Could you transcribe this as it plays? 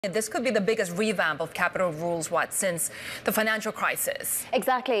This could be the biggest revamp of capital rules, since the financial crisis.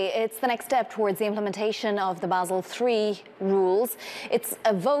 Exactly. It's the next step towards the implementation of the Basel III rules. It's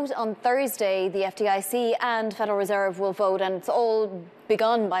a vote on Thursday. The FDIC and Federal Reserve will vote, and it's all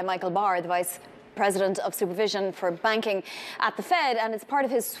begun by Michael Barr, the Vice President of Supervision for Banking at the Fed, and it's part of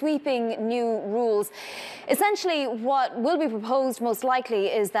his sweeping new rules. Essentially, what will be proposed most likely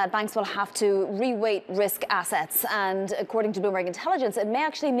is that banks will have to reweight risk assets, and according to Bloomberg Intelligence, it may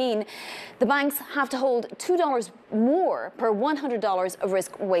actually mean the banks have to hold $2 more per $100 of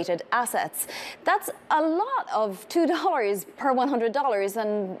risk-weighted assets. That's a lot of $2 per $100,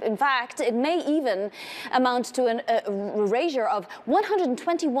 and in fact, it may even amount to a erasure of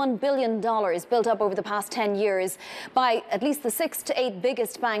 $121 billion built up over the past 10 years by at least the 6 to 8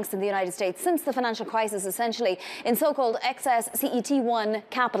 biggest banks in the United States since the financial crisis, essentially in so-called excess CET1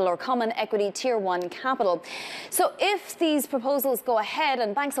 capital, or common equity tier 1 capital. So if these proposals go ahead,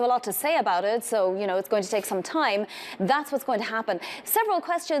 and banks have a lot to say about it, so it's going to take some time, that's what's going to happen. Several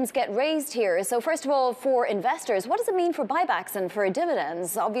questions get raised here. So first of all, for investors, what does it mean for buybacks and for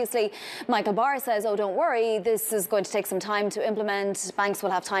dividends? Obviously, Michael Barr says, oh, don't worry, this is going to take some time to implement. Banks will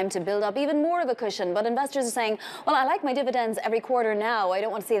have time to build up even more of a cushion. But investors are saying, well, I like my dividends every quarter now. I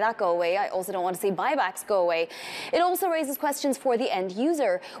don't want to see that go away. I also don't want to see buybacks go away. It also raises questions for the end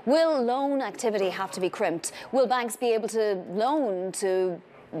user. Will loan activity have to be crimped? Will banks be able to loan to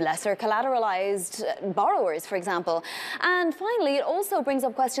lesser collateralized borrowers, for example? And finally, it also brings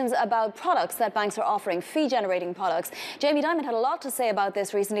up questions about products that banks are offering, fee-generating products. Jamie Dimon had a lot to say about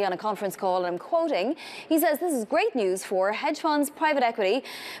this recently on a conference call, and I'm quoting. He says this is great news for hedge funds, private equity,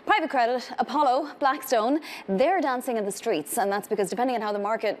 private credit, Apollo, Blackstone. They're dancing in the streets, and that's because depending on how the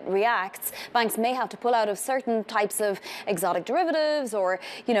market reacts, banks may have to pull out of certain types of exotic derivatives or,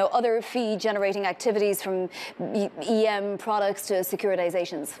 other fee-generating activities, from EM products to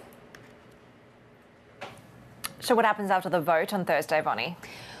securitizations. So what happens after the vote on Thursday, Vonnie?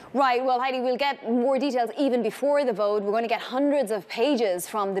 Right. Well, Heidi, we'll get more details even before the vote. We're going to get hundreds of pages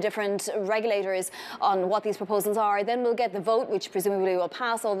from the different regulators on what these proposals are. Then we'll get the vote, which presumably will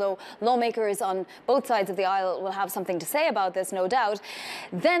pass, although lawmakers on both sides of the aisle will have something to say about this, no doubt.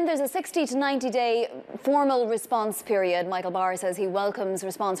 Then there's a 60 to 90-day formal response period. Michael Barr says he welcomes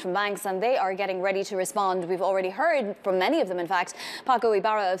response from banks, and they are getting ready to respond. We've already heard from many of them, in fact. Paco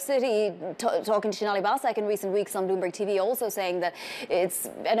Ibarra of Citi talking to Shinali Basak in recent weeks on Bloomberg TV, also saying that it's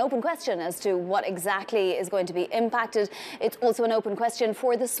an open question as to what exactly is going to be impacted. It's also an open question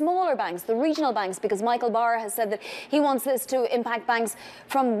for the smaller banks, the regional banks, because Michael Barr has said that he wants this to impact banks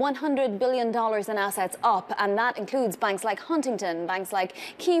from $100 billion in assets up, and that includes banks like Huntington, banks like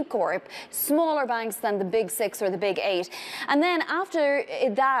KeyCorp, smaller banks than the big 6 or the big 8. And then after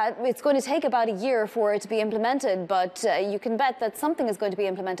that, it's going to take about a year for it to be implemented, but you can bet that something is going to be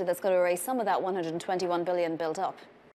implemented that's going to erase some of that $121 billion built up.